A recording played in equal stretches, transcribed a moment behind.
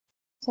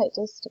Take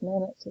just a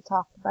minute to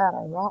talk about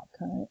our rock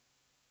hunt.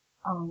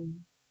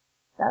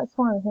 That's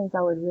one of the things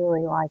I would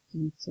really like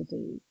you to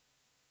do,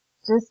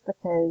 just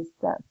because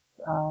that's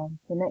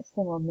the next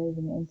thing we're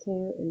moving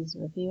into is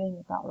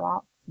reviewing about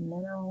rocks and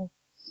minerals.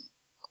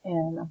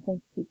 And I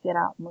think if you get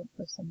out and look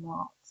for some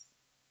rocks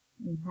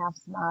and have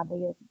some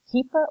ideas,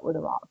 keep up with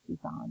the rocks you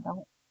find.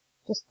 Don't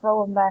just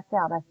throw them back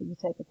out after you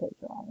take a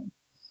picture of them.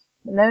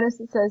 But notice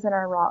it says in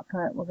our rock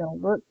hunt we're going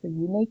to look for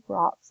unique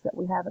rocks that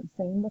we haven't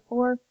seen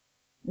before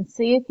and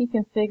see if you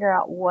can figure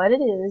out what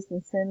it is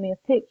and send me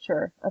a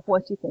picture of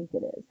what you think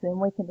it is. Then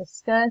we can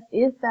discuss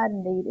if that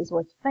indeed is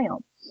what you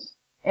found.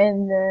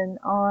 And then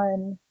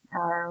on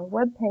our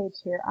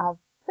webpage here, I've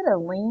put a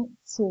link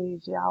to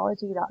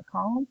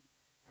geology.com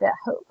that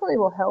hopefully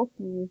will help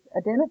you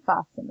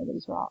identify some of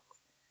these rocks.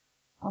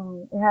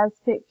 It has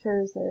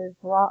pictures of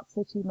rocks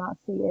that you might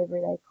see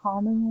every day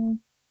commonly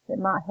that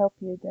might help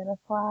you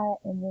identify it,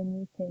 and then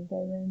you can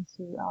go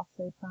into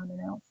also finding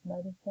out some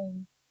other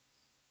things,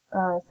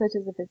 such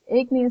as if it's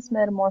igneous,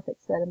 metamorphic,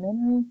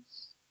 sedimentary.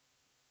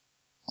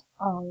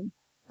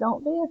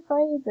 Don't be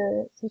afraid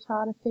to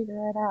try to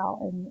figure it out,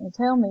 and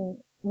tell me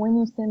when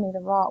you send me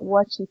the rock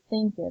what you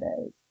think it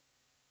is.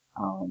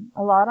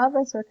 A lot of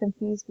us are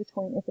confused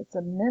between if it's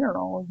a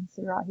mineral, you can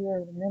see right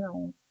here the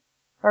minerals,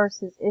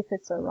 versus if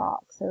it's a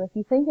rock. So if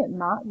you think it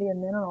might be a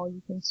mineral,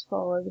 you can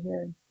scroll over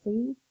here and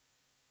see.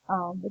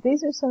 But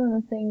these are some of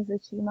the things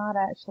that you might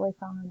actually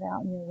find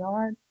out in your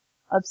yard.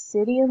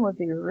 Obsidian would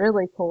be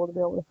really cool to be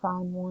able to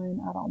find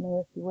one. I don't know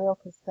if you will,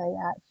 because they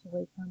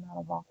actually come out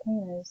of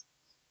volcanoes.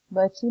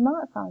 But you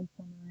might find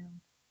some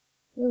around.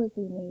 It would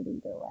be neat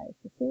either way.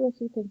 So see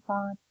what you can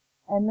find.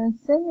 And then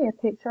send me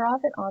a picture of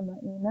it on my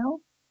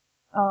email.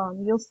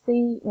 You'll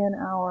see in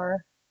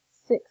our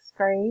 6th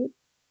grade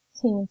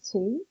Team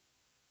 2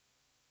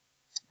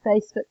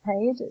 Facebook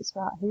page, it's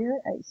right here,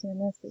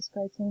 HCMS 6th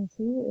grade Team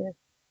 2. If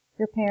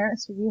your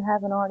parents or you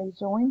haven't already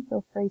joined,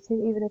 feel free to,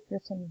 even if you're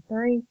Team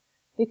 3,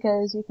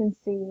 because you can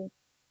see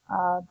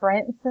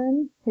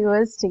Branson, who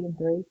is Team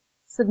 3,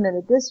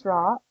 submitted this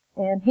rock,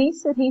 and he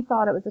said he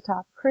thought it was a type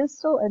of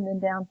crystal, and then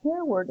down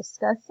here we're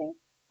discussing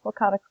what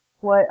kind of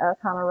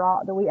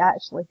rock do we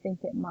actually think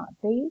it might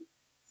be.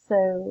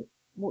 So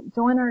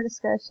join our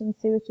discussion,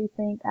 see what you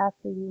think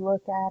after you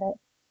look at it,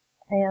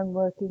 and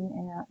looking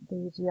at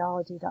the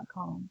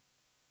geology.com.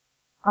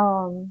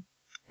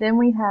 Then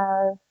we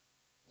have,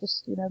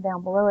 just,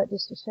 down below it,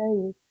 just to show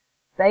you,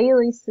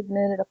 Bailey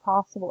submitted a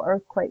possible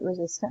earthquake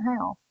resistant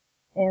house,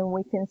 and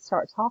we can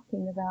start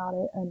talking about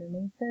it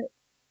underneath it.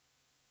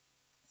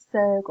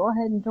 So go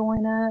ahead and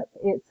join up.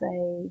 It's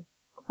a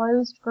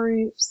closed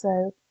group,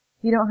 so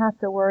you don't have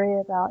to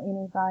worry about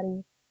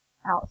anybody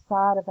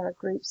outside of our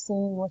group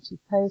seeing what you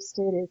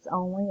posted. It's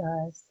only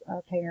us,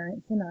 our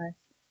parents and us.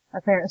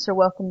 Our parents are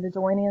welcome to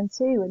join in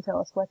too and tell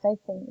us what they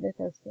think that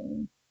they're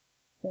seeing.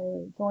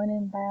 So join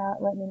in that.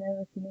 Let me know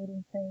if you need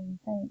anything.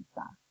 Thanks.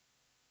 Bye.